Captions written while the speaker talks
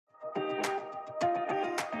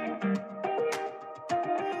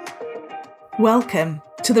Welcome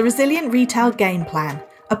to the Resilient Retail Game Plan,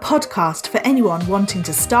 a podcast for anyone wanting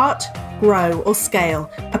to start, grow or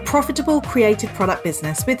scale a profitable creative product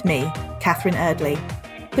business with me, Catherine Eardley.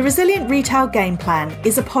 The Resilient Retail Game Plan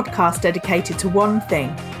is a podcast dedicated to one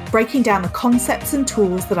thing, breaking down the concepts and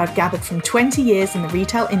tools that I've gathered from 20 years in the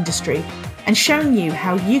retail industry and showing you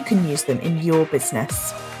how you can use them in your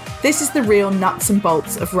business. This is the real nuts and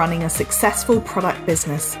bolts of running a successful product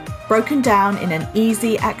business, broken down in an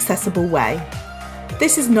easy, accessible way.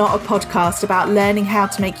 This is not a podcast about learning how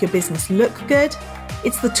to make your business look good.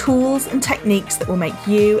 It's the tools and techniques that will make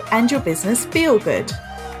you and your business feel good.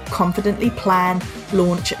 Confidently plan,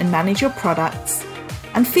 launch and manage your products,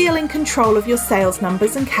 and feel in control of your sales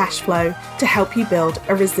numbers and cash flow to help you build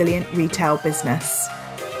a resilient retail business.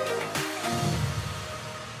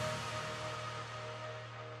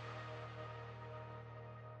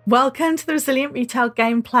 Welcome to the Resilient Retail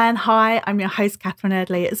Game Plan. Hi, I'm your host, Catherine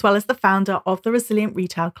Eardley, as well as the founder of the Resilient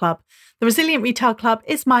Retail Club. The Resilient Retail Club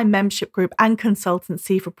is my membership group and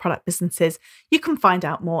consultancy for product businesses. You can find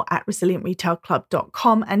out more at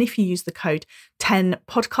resilientretailclub.com. And if you use the code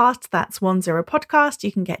 10podcast, that's 10podcast,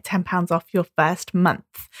 you can get £10 off your first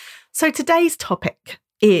month. So today's topic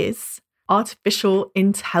is artificial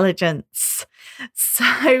intelligence.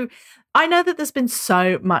 So I know that there's been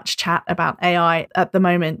so much chat about AI at the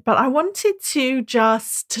moment, but I wanted to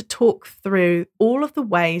just talk through all of the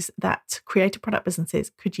ways that creative product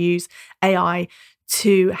businesses could use AI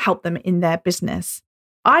to help them in their business.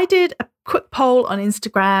 I did a quick poll on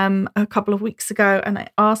Instagram a couple of weeks ago, and I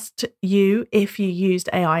asked you if you used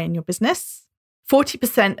AI in your business.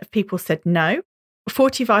 40% of people said no.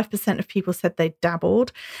 45% of people said they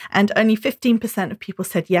dabbled, and only 15% of people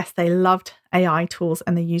said yes, they loved AI tools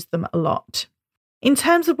and they used them a lot. In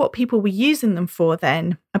terms of what people were using them for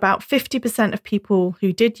then, about 50% of people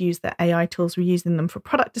who did use the AI tools were using them for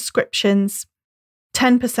product descriptions,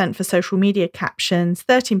 10% for social media captions,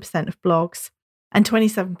 13% of blogs, and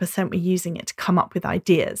 27% were using it to come up with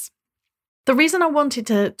ideas. The reason I wanted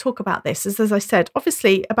to talk about this is, as I said,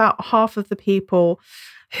 obviously about half of the people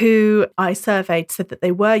who I surveyed said that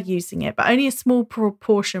they were using it, but only a small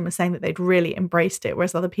proportion were saying that they'd really embraced it,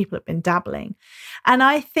 whereas other people have been dabbling. And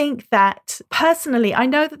I think that personally, I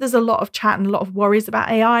know that there's a lot of chat and a lot of worries about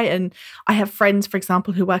AI. And I have friends, for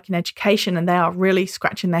example, who work in education, and they are really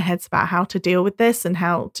scratching their heads about how to deal with this and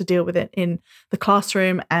how to deal with it in the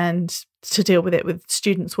classroom and to deal with it with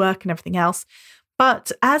students' work and everything else.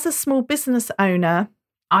 But as a small business owner,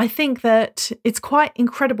 I think that it's quite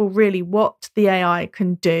incredible, really, what the AI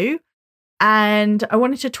can do. And I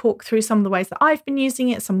wanted to talk through some of the ways that I've been using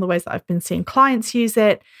it, some of the ways that I've been seeing clients use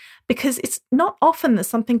it, because it's not often that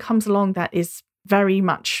something comes along that is very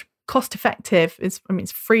much cost effective. It's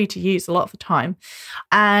free to use a lot of the time,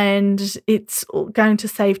 and it's going to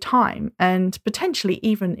save time and potentially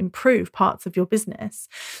even improve parts of your business.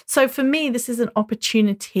 So for me, this is an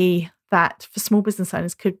opportunity that for small business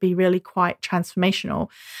owners could be really quite transformational.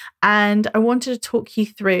 And I wanted to talk you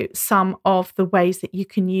through some of the ways that you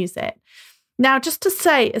can use it. Now, just to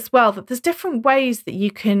say as well that there's different ways that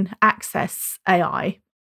you can access AI.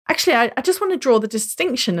 Actually, I just want to draw the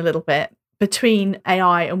distinction a little bit between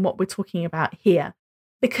AI and what we're talking about here.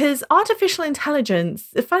 Because artificial intelligence,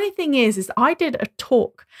 the funny thing is I did a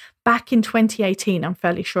talk back in 2018, I'm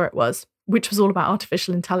fairly sure it was, which was all about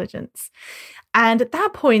artificial intelligence. And at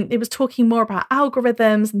that point, it was talking more about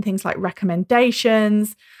algorithms and things like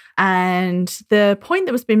recommendations. And the point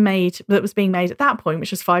that was being made at that point,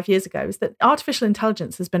 which was 5 years ago, is that artificial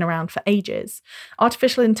intelligence has been around for ages.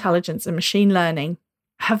 Artificial intelligence and machine learning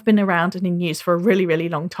have been around and in use for a really, really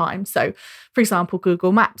long time. So, for example,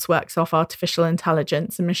 Google Maps works off artificial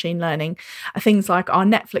intelligence and machine learning. Things like our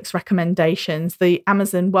Netflix recommendations, the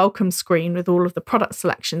Amazon welcome screen with all of the product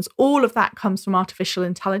selections, all of that comes from artificial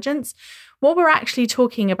intelligence. What we're actually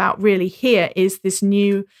talking about really here is this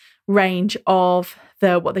new range of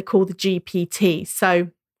what they call the GPT. So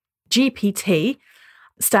GPT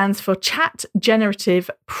stands for Chat Generative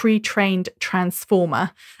Pre-trained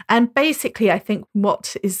Transformer. And basically, I think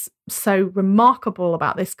what is so remarkable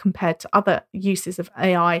about this compared to other uses of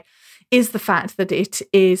AI is the fact that it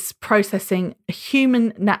is processing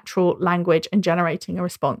human natural language and generating a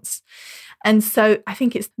response. And so I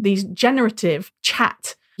think it's these generative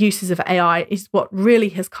chat uses of AI is what really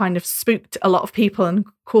has kind of spooked a lot of people and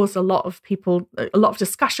caused a lot of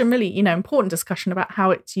discussion, really, important discussion about how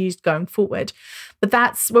it's used going forward. But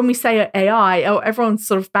that's when we say AI, everyone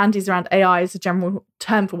sort of bandies around AI as a general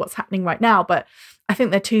term for what's happening right now. But I think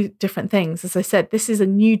they're two different things. As I said, this is a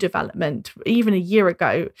new development. Even a year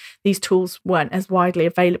ago, these tools weren't as widely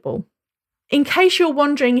available. In case you're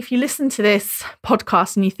wondering, if you listen to this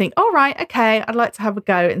podcast and you think, all right, okay, I'd like to have a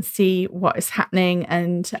go and see what is happening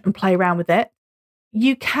and play around with it,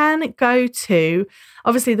 you can go to,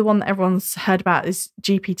 obviously the one that everyone's heard about is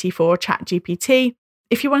GPT-4, Chat GPT.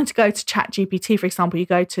 If you wanted to go to Chat GPT, for example, you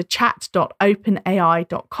go to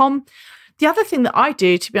chat.openai.com. The other thing that I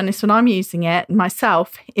do, to be honest, when I'm using it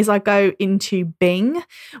myself, is I go into Bing.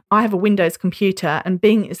 I have a Windows computer, and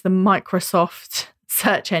Bing is the Microsoft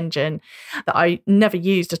search engine that I never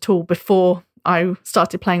used at all before I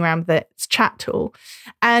started playing around with its chat tool.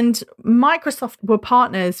 And Microsoft were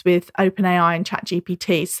partners with OpenAI and Chat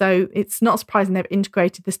GPT. So it's not surprising they've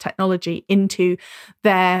integrated this technology into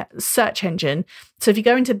their search engine. So if you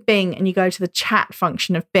go into Bing and you go to the chat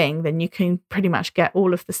function of Bing, then you can pretty much get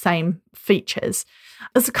all of the same features.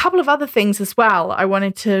 There's a couple of other things as well I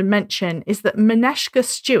wanted to mention, is that Mineshka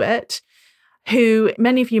Stewart, who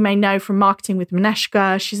many of you may know from Marketing with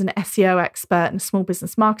Mineshka. She's an SEO expert and a small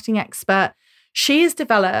business marketing expert. She has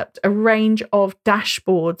developed a range of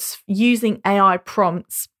dashboards using AI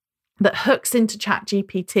prompts that hooks into Chat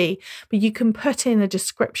GPT, but you can put in a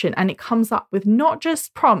description and it comes up with not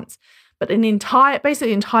just prompts, but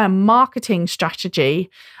basically entire marketing strategy,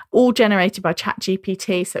 all generated by Chat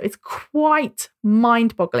GPT. So it's quite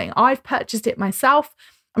mind-boggling. I've purchased it myself.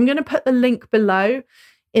 I'm going to put the link below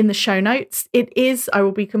in the show notes. I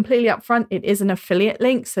will be completely upfront, it is an affiliate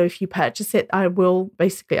link. So if you purchase it, I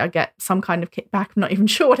get some kind of kickback. I'm not even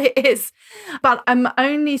sure what it is, but I'm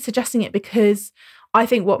only suggesting it because I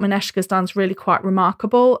think what Mineshka's done is really quite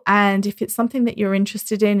remarkable. And if it's something that you're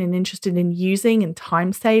interested in using and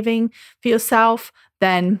time saving for yourself,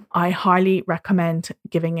 then I highly recommend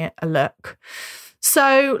giving it a look.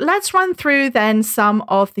 So let's run through then some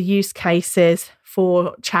of the use cases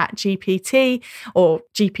for Chat GPT or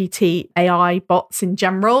GPT AI bots in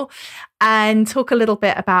general, and talk a little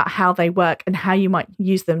bit about how they work and how you might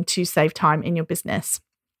use them to save time in your business.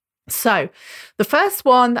 So the first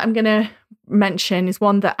one that I'm going to mention is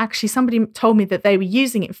one that actually somebody told me that they were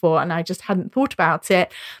using it for, and I just hadn't thought about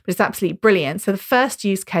it, but it's absolutely brilliant. So the first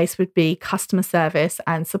use case would be customer service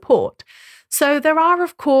and support. So there are,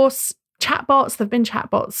 of course, chatbots. There have been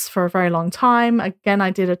chatbots for a very long time. Again,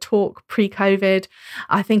 I did a talk pre-COVID.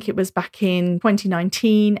 I think it was back in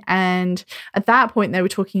 2019. And at that point, they were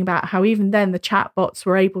talking about how even then the chatbots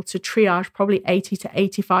were able to triage probably 80 to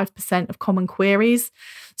 85% of common queries.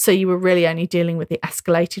 So you were really only dealing with the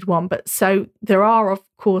escalated one. But so there are, of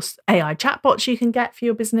course, AI chatbots you can get for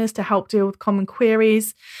your business to help deal with common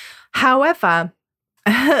queries. However,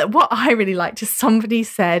 what I really liked is somebody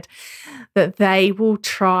said that they will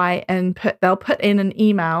try and they'll put in an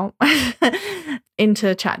email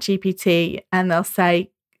into Chat GPT and they'll say,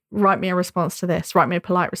 write me a response to this, write me a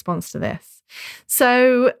polite response to this.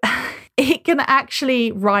 So it can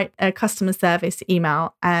actually write a customer service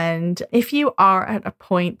email. And if you are at a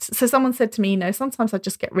point, so someone said to me, sometimes I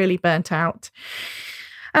just get really burnt out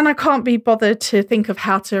and I can't be bothered to think of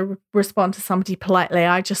how to respond to somebody politely.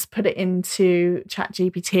 I just put it into Chat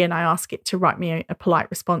GPT and I ask it to write me a polite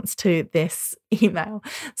response to this email.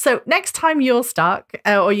 So next time you're stuck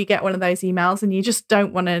or you get one of those emails and you just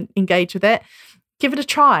don't want to engage with it, give it a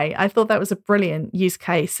try. I thought that was a brilliant use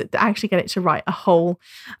case to actually get it to write a whole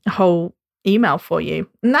email for you.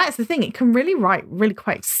 And that's the thing. It can really write really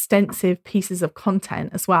quite extensive pieces of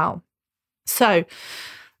content as well. So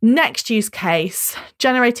next use case,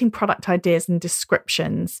 generating product ideas and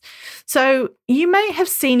descriptions. So you may have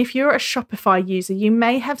seen, if you're a Shopify user, you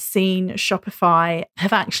may have seen Shopify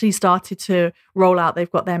have actually started to roll out, they've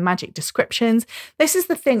got their magic descriptions. This is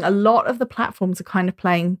the thing, a lot of the platforms are kind of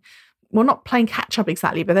not playing catch up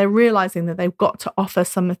exactly, but they're realizing that they've got to offer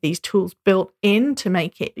some of these tools built in to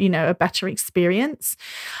make it, a better experience.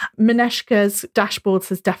 Mineshka's dashboards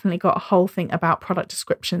has definitely got a whole thing about product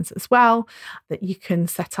descriptions as well that you can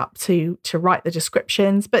set up to write the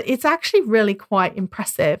descriptions, but it's actually really quite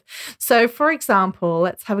impressive. So for example,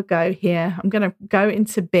 let's have a go here. I'm going to go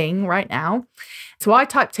into Bing right now. So I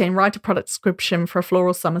typed in, write a product description for a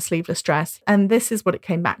floral summer sleeveless dress, and this is what it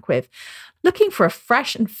came back with. Looking for a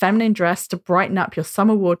fresh and feminine dress to brighten up your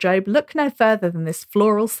summer wardrobe? Look no further than this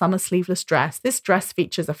floral summer sleeveless dress. This dress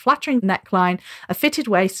features a flattering neckline, a fitted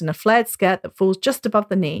waist, and a flared skirt that falls just above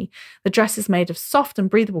the knee. The dress is made of soft and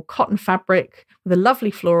breathable cotton fabric with a lovely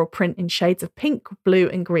floral print in shades of pink, blue,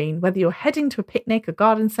 and green. Whether you're heading to a picnic, a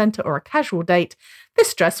garden centre, or a casual date,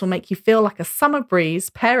 this dress will make you feel like a summer breeze.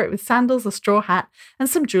 Pair it with sandals, a straw hat, and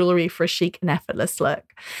some jewellery for a chic and effortless look.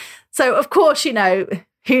 So, of course,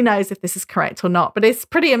 Who knows if this is correct or not, but it's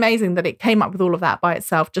pretty amazing that it came up with all of that by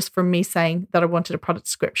itself, just from me saying that I wanted a product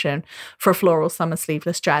description for a floral summer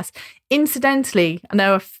sleeveless dress. Incidentally, I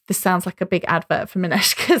know if this sounds like a big advert for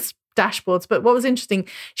Mineshka's dashboards, but what was interesting,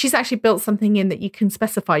 she's actually built something in that you can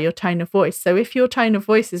specify your tone of voice. So if your tone of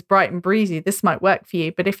voice is bright and breezy, this might work for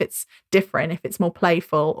you. But if it's different, if it's more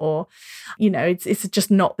playful, or, it's just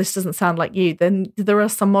not, this doesn't sound like you, then there are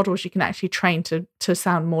some models you can actually train to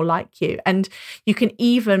sound more like you. And you can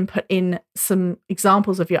even put in some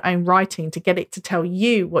examples of your own writing to get it to tell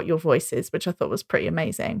you what your voice is, which I thought was pretty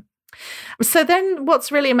amazing. So then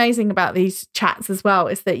what's really amazing about these chats as well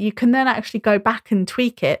is that you can then actually go back and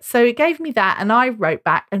tweak it. So it gave me that, and I wrote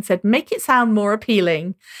back and said, make it sound more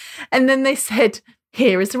appealing. And then they said,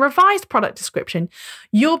 here is a revised product description.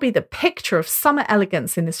 You'll be the picture of summer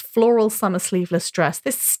elegance in this floral summer sleeveless dress.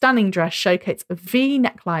 This stunning dress showcases a V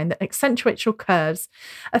neckline that accentuates your curves,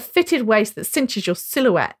 a fitted waist that cinches your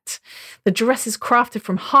silhouette. The dress is crafted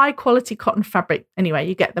from high quality cotton fabric. Anyway,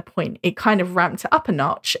 you get the point. It kind of ramped it up a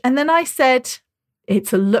notch. And then I said,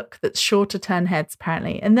 it's a look that's sure to turn heads,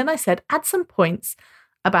 apparently. And then I said, add some points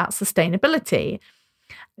about sustainability.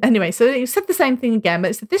 Anyway, so you said the same thing again,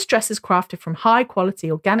 but it said this dress is crafted from high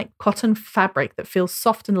quality organic cotton fabric that feels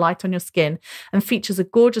soft and light on your skin and features a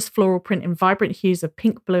gorgeous floral print in vibrant hues of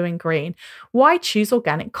pink, blue and green. Why choose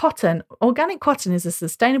organic cotton? Organic cotton is a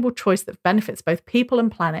sustainable choice that benefits both people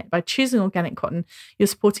and planet. By choosing organic cotton, you're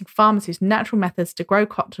supporting farmers whose natural methods to grow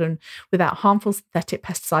cotton without harmful synthetic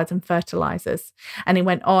pesticides and fertilizers. And he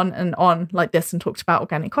went on and on like this and talked about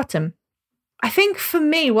organic cotton. I think for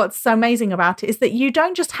me, what's so amazing about it is that you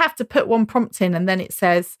don't just have to put one prompt in and then it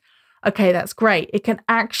says, okay, that's great. It can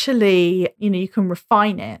actually, you can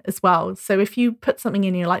refine it as well. So if you put something in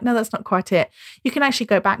and you're like, no, that's not quite it, you can actually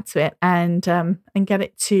go back to it and get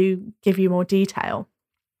it to give you more detail.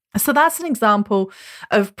 So that's an example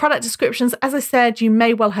of product descriptions. As I said, you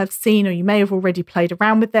may well have seen, or you may have already played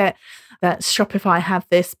around with it, that Shopify have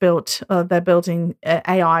this built, they're building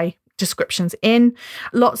AI descriptions in.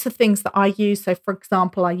 Lots of things that I use. So for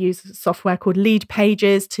example, I use software called Lead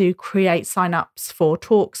Pages to create signups for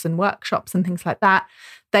talks and workshops and things like that.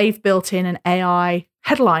 They've built in an AI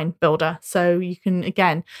headline builder. So you can,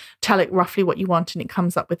 again, tell it roughly what you want and it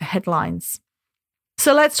comes up with the headlines.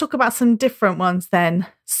 So let's talk about some different ones then.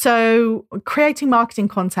 So creating marketing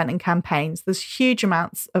content and campaigns, there's huge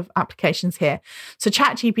amounts of applications here. So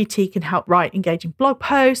Chat GPT can help write engaging blog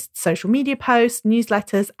posts, social media posts,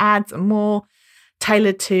 newsletters, ads, and more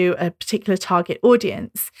tailored to a particular target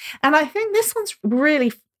audience. And I think this one's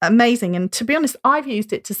really amazing. And to be honest, I've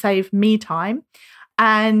used it to save me time.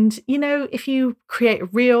 And, if you create a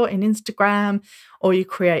reel in Instagram or you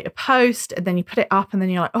create a post and then you put it up and then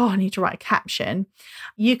you're like, oh, I need to write a caption,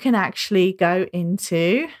 you can actually go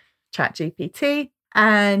into Chat GPT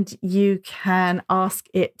and you can ask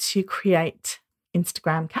it to create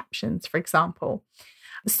Instagram captions, for example.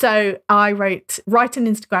 So I write an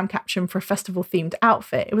Instagram caption for a festival themed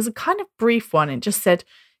outfit. It was a kind of brief one. It just said,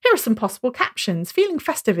 here are some possible captions. Feeling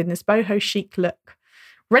festive in this boho chic look.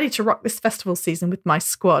 Ready to rock this festival season with my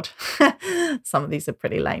squad. Some of these are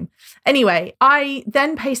pretty lame. Anyway, I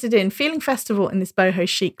then pasted in, feeling festival in this boho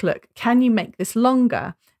chic look. Can you make this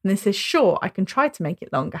longer? And this is, sure, I can try to make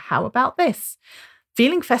it longer. How about this?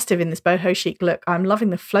 Feeling festive in this boho chic look. I'm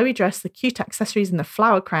loving the flowy dress, the cute accessories and the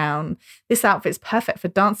flower crown. This outfit's perfect for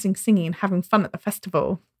dancing, singing and having fun at the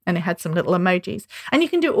festival. And it had some little emojis. And you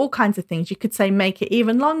can do all kinds of things. You could say, make it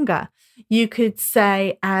even longer. You could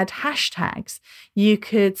say, add hashtags. You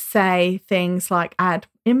could say things like add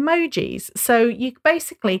emojis. So you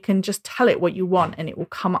basically can just tell it what you want and it will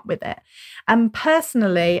come up with it. And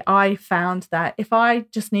personally, I found that if I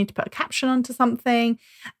just need to put a caption onto something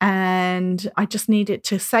and I just need it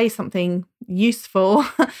to say something useful,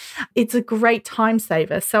 it's a great time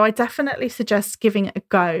saver. So I definitely suggest giving it a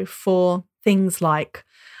go for things like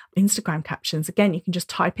Instagram captions. Again, you can just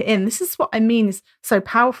type it in. This is what I mean is so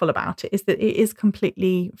powerful about it, is that it is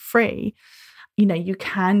completely free. You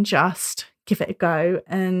can just give it a go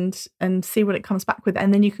and see what it comes back with.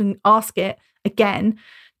 And then you can ask it again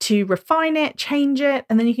to refine it, change it,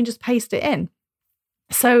 and then you can just paste it in.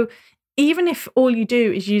 So even if all you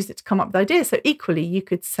do is use it to come up with ideas, so equally you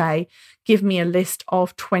could say, give me a list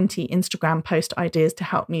of 20 Instagram post ideas to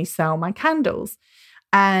help me sell my candles.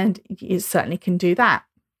 And you certainly can do that.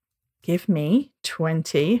 Give me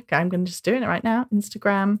 20. Okay, I'm going to just do it right now.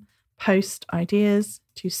 Instagram post ideas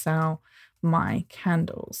to sell my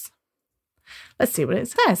candles. Let's see what it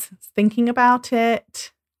says. It's thinking about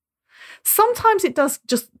it. Sometimes it does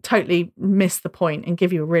just totally miss the point and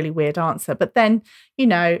give you a really weird answer. But then,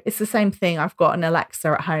 it's the same thing. I've got an Alexa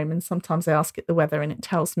at home, and sometimes I ask it the weather and it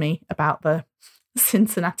tells me about the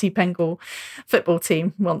Cincinnati Bengal football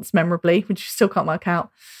team once memorably, which you still can't work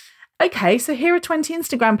out. Okay, so here are 20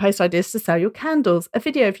 Instagram post ideas to sell your candles. A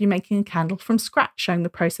video of you making a candle from scratch, showing the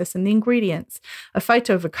process and the ingredients. A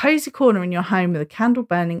photo of a cozy corner in your home with a candle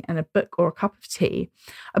burning and a book or a cup of tea.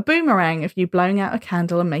 A boomerang of you blowing out a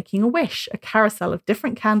candle and making a wish. A carousel of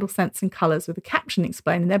different candle scents and colours with a caption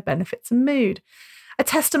explaining their benefits and mood. A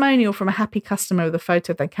testimonial from a happy customer with a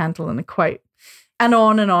photo of their candle and a quote. And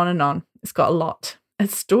on and on and on. It's got a lot. A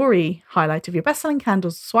story highlight of your best-selling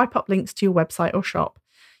candles. Swipe up links to your website or shop.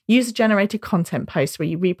 User-generated content post where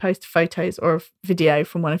you repost photos or a video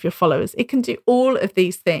from one of your followers. It can do all of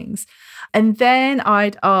these things. And then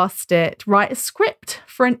I'd asked it, write a script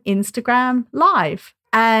for an Instagram live.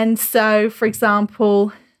 And so, for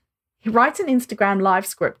example, write an Instagram live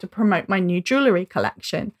script to promote my new jewellery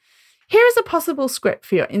collection. Here is a possible script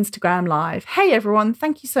for your Instagram live. Hey everyone,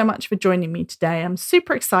 thank you so much for joining me today. I'm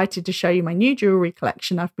super excited to show you my new jewellery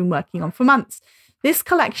collection I've been working on for months. This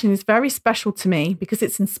collection is very special to me because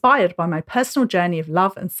it's inspired by my personal journey of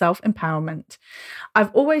love and self-empowerment.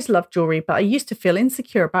 I've always loved jewelry, but I used to feel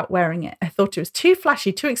insecure about wearing it. I thought it was too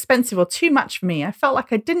flashy, too expensive, or too much for me. I felt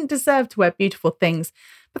like I didn't deserve to wear beautiful things.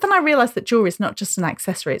 But then I realized that jewelry is not just an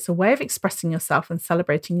accessory, it's a way of expressing yourself and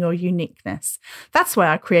celebrating your uniqueness. That's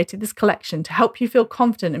why I created this collection, to help you feel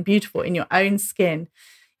confident and beautiful in your own skin.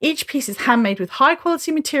 Each piece is handmade with high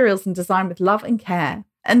quality materials and designed with love and care.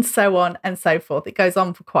 And so on and so forth. It goes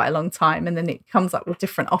on for quite a long time, and then it comes up with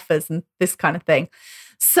different offers and this kind of thing.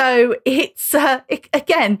 So it's,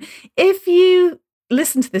 again, if you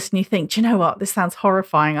listen to this and you think, do you know what, this sounds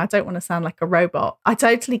horrifying. I don't want to sound like a robot. I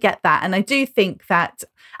totally get that. And I do think that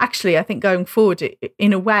actually, I think going forward,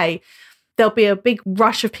 in a way, there'll be a big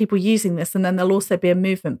rush of people using this, and then there'll also be a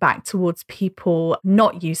movement back towards people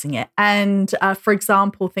not using it. And for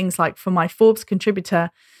example, things like for my Forbes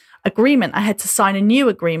contributor agreement, I had to sign a new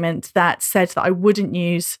agreement that said that I wouldn't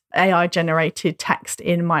use AI generated text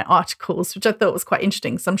in my articles, which I thought was quite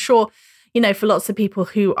interesting. So I'm sure, for lots of people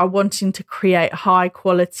who are wanting to create high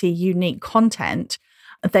quality, unique content,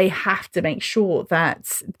 they have to make sure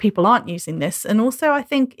that people aren't using this. And also, I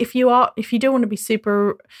think if you do want to be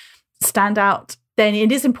super stand out, then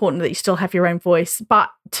it is important that you still have your own voice.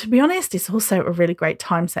 But to be honest, it's also a really great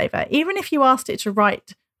time saver. Even if you asked it to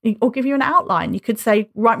write or give you an outline, you could say,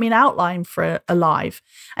 write me an outline for a live,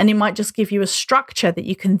 and it might just give you a structure that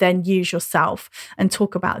you can then use yourself and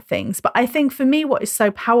talk about things. But I think for me, what is so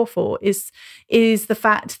powerful is the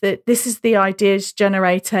fact that this is the ideas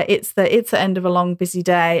generator. It's the end of a long, busy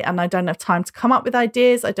day, and I don't have time to come up with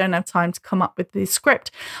ideas. I don't have time to come up with the script.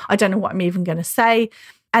 I don't know what I'm even going to say.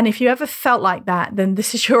 And if you ever felt like that, then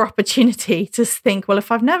this is your opportunity to think, well,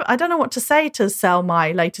 if I don't know what to say to sell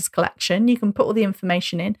my latest collection, you can put all the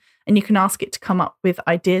information in and you can ask it to come up with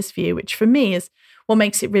ideas for you, which for me is what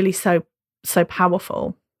makes it really so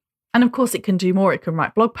powerful. And of course, it can do more. It can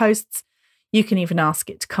write blog posts. You can even ask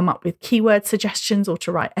it to come up with keyword suggestions or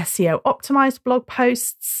to write SEO optimized blog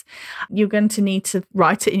posts. You're going to need to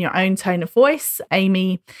write it in your own tone of voice.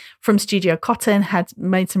 Amy from Studio Cotton had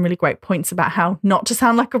made some really great points about how not to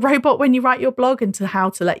sound like a robot when you write your blog and to how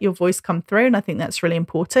to let your voice come through. And I think that's really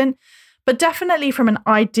important. But definitely from an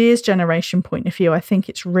ideas generation point of view, I think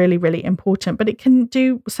it's really, really important. But it can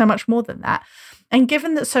do so much more than that. And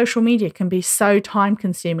given that social media can be so time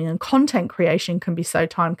consuming and content creation can be so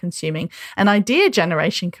time consuming and idea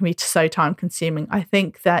generation can be so time consuming, I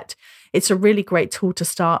think that it's a really great tool to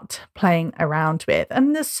start playing around with.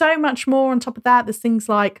 And there's so much more on top of that. There's things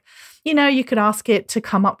like, you could ask it to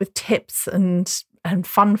come up with tips and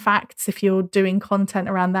fun facts if you're doing content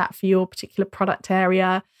around that for your particular product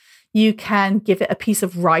area. You can give it a piece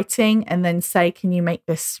of writing and then say, can you make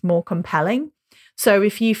this more compelling? So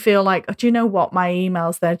if you feel like, do you know what, my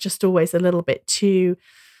emails, they're just always a little bit too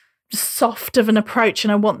soft of an approach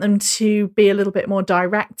and I want them to be a little bit more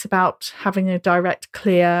direct about having a direct,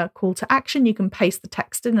 clear call to action, you can paste the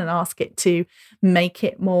text in and ask it to make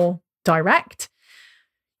it more direct.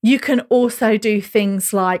 You can also do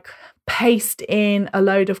things like paste in a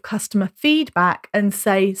load of customer feedback and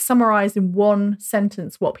say, summarize in one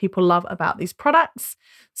sentence what people love about these products.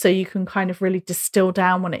 So you can kind of really distill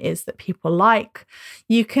down what it is that people like.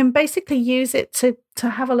 You can basically use it to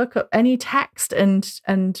have a look at any text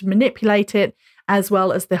and manipulate it, as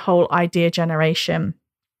well as the whole idea generation.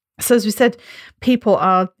 So as we said, people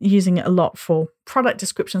are using it a lot for product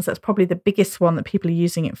descriptions. That's probably the biggest one that people are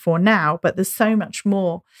using it for now. But there's so much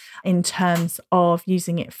more in terms of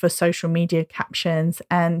using it for social media captions.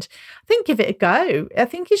 And I think give it a go. I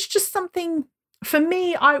think it's just something, for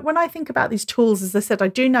me, when I think about these tools, as I said, I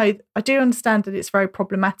do understand that it's very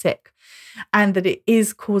problematic and that it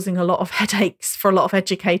is causing a lot of headaches for a lot of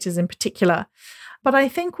educators in particular. But I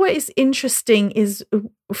think what is interesting is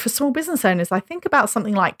for small business owners, I think about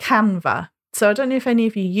something like Canva. So I don't know if any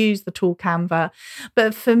of you use the tool Canva,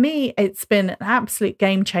 but for me, it's been an absolute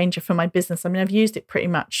game changer for my business. I mean, I've used it pretty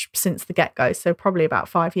much since the get-go, so probably about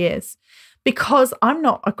 5 years, because I'm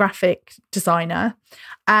not a graphic designer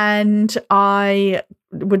and I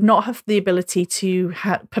would not have the ability to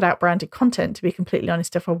put out branded content, to be completely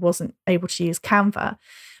honest, if I wasn't able to use Canva.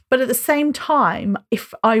 But at the same time,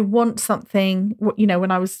 if I want something,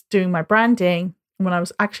 when I was doing my branding, when I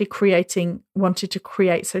was actually wanted to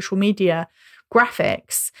create social media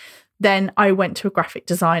graphics, then I went to a graphic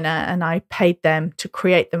designer and I paid them to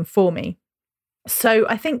create them for me. So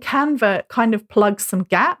I think Canva kind of plugs some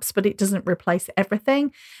gaps, but it doesn't replace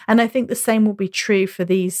everything. And I think the same will be true for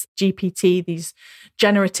these GPT, these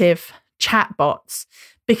generative chatbots,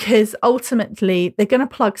 because ultimately they're going to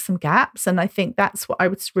plug some gaps. And I think that's what I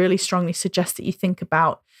would really strongly suggest that you think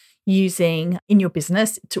about using in your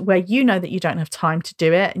business, to where you know that you don't have time to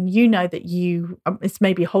do it and you know that it's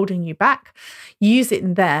maybe holding you back. Use it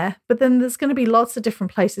in there, but then there's going to be lots of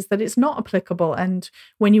different places that it's not applicable. And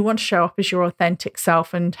when you want to show up as your authentic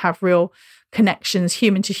self and have real connections,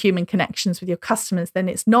 human to human connections with your customers, then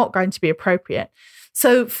it's not going to be appropriate.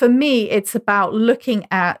 So for me, it's about looking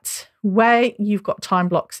at where you've got time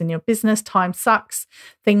blocks in your business. Time sucks.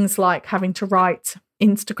 Things like having to write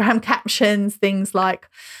Instagram captions, things like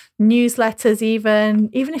newsletters, even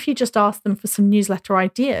if you just ask them for some newsletter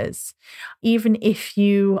ideas, even if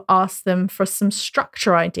you ask them for some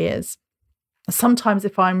structure ideas. Sometimes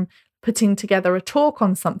if I'm putting together a talk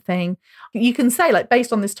on something, you can say, like,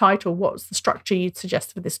 based on this title, what's the structure you'd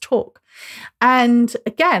suggest for this talk? And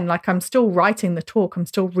again, like, I'm still writing the talk, I'm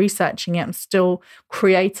still researching it, I'm still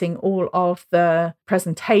creating all of the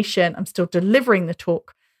presentation, I'm still delivering the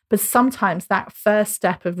talk. But sometimes that first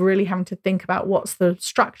step of really having to think about what's the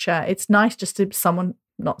structure, it's nice just to something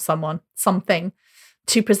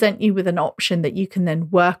to present you with an option that you can then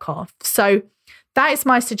work off. So that is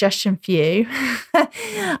my suggestion for you.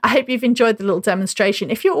 I hope you've enjoyed the little demonstration.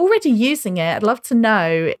 If you're already using it, I'd love to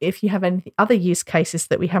know if you have any other use cases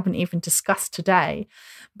that we haven't even discussed today.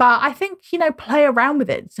 But I think, play around with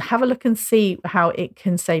it. Have a look and see how it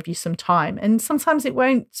can save you some time. And sometimes it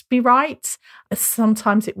won't be right.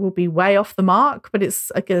 Sometimes it will be way off the mark. But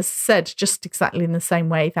it's, like I said, just exactly in the same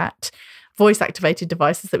way that voice-activated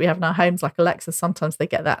devices that we have in our homes, like Alexa, sometimes they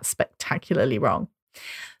get that spectacularly wrong.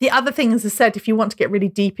 The other thing, as I said, if you want to get really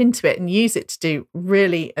deep into it and use it to do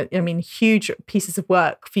really, huge pieces of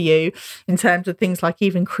work for you in terms of things like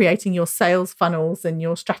even creating your sales funnels and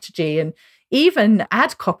your strategy and even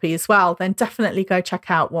ad copy as well, then definitely go check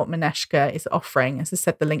out what Maneshka is offering. As I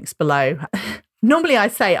said, the link's below. Normally I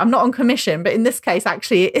say I'm not on commission, but in this case,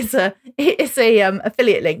 actually, it's a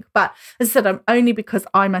affiliate link. But as I said, I'm only because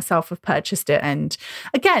I myself have purchased it. And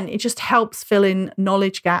again, it just helps fill in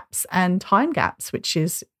knowledge gaps and time gaps, which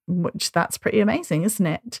that's pretty amazing, isn't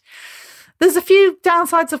it? There's a few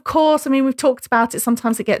downsides, of course. We've talked about it.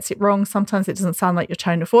 Sometimes it gets it wrong. Sometimes it doesn't sound like your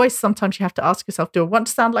tone of voice. Sometimes you have to ask yourself, do I want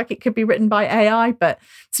to sound like it could be written by AI? But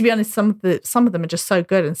to be honest, some of them are just so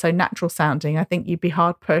good and so natural sounding. I think you'd be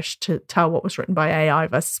hard pushed to tell what was written by AI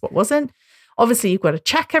versus what wasn't. Obviously, you've got to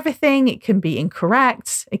check everything. It can be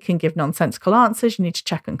incorrect. It can give nonsensical answers. You need to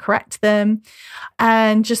check and correct them.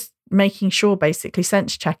 And just making sure, basically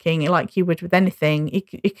sense checking, like you would with anything,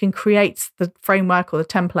 it can create the framework or the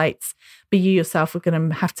templates, but you yourself are going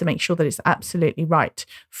to have to make sure that it's absolutely right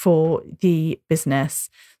for the business.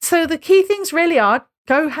 So the key things really are,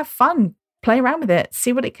 go have fun, play around with it,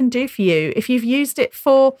 see what it can do for you. If you've used it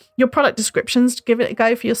for your product descriptions, give it a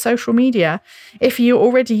go for your social media. If you're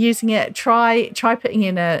already using it, try putting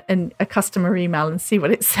in a customer email and see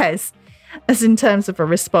what it says as in terms of a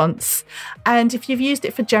response. And if you've used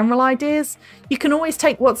it for general ideas, you can always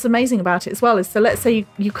take what's amazing about it as well. So let's say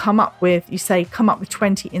you come up with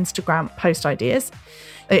 20 Instagram post ideas.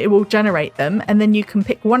 It will generate them, and then you can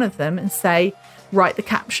pick one of them and say, write the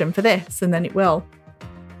caption for this, and then it will.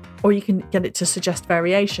 Or you can get it to suggest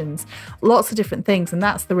variations, lots of different things. And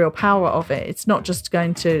that's the real power of it. It's not just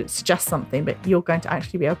going to suggest something, but you're going to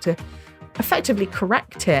actually be able to effectively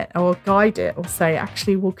correct it or guide it or say,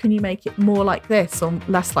 actually, well, can you make it more like this or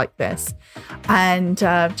less like this? And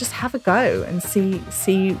just have a go and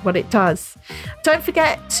see what it does. Don't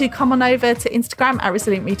forget to come on over to Instagram at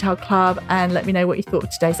Resilient Retail Club and let me know what you thought of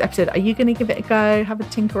today's episode. Are you going to give it a go? Have a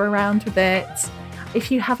tinker around with it? If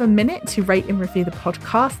you have a minute to rate and review the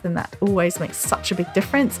podcast, then that always makes such a big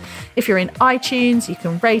difference. If you're in iTunes, you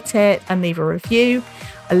can rate it and leave a review.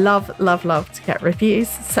 I love to get reviews.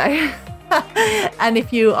 So, and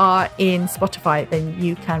if you are in Spotify, then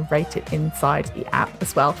you can rate it inside the app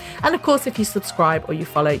as well. And of course, if you subscribe or you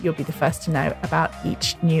follow, you'll be the first to know about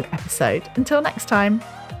each new episode. Until next time.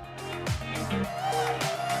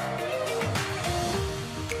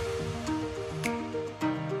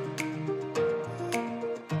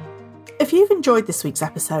 If you've enjoyed this week's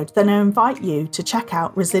episode, then I invite you to check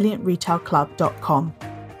out resilientretailclub.com.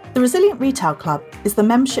 The Resilient Retail Club is the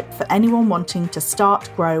membership for anyone wanting to start,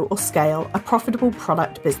 grow or scale a profitable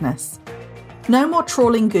product business. No more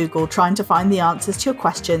trawling Google trying to find the answers to your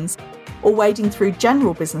questions or wading through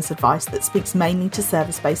general business advice that speaks mainly to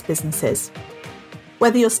service-based businesses.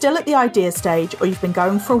 Whether you're still at the idea stage or you've been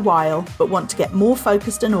going for a while but want to get more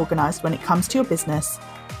focused and organised when it comes to your business,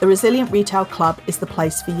 the Resilient Retail Club is the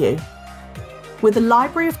place for you. With a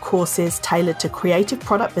library of courses tailored to creative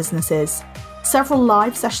product businesses, several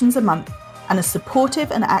live sessions a month, and a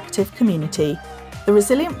supportive and active community, the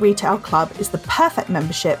Resilient Retail Club is the perfect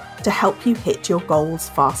membership to help you hit your goals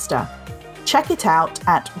faster. Check it out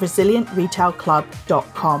at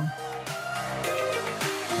resilientretailclub.com.